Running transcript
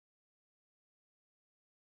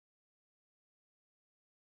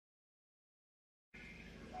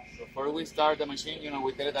before we start the machine,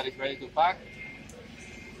 we tell it that it's ready to pack.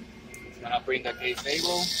 It's gonna print the case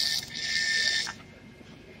label.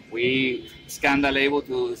 We scan the label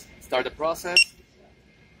to start the process.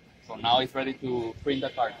 So now it's ready to print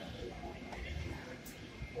the carton.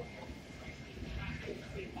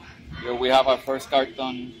 Here we have our first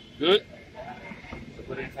carton good. So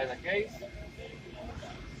put it inside the case.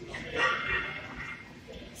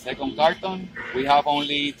 Second carton, we have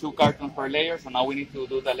only 2 cartons per layer, so now we need to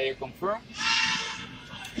do the layer confirm.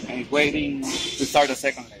 And it's waiting to start the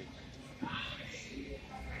second layer.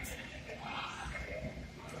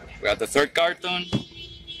 We have the third carton,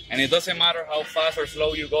 and it doesn't matter how fast or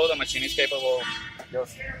slow you go, the machine is capable of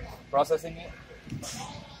just processing it.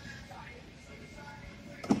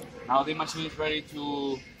 Now the machine is ready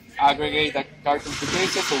to aggregate the cartons to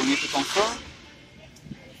cases, so we need to confirm.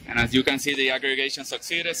 And as you can see, the aggregation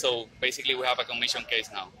succeeded, so basically we have a commission case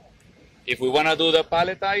now. If we want to do the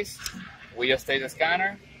palletize, we just take the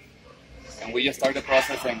scanner and we just start the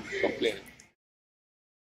process and complete it.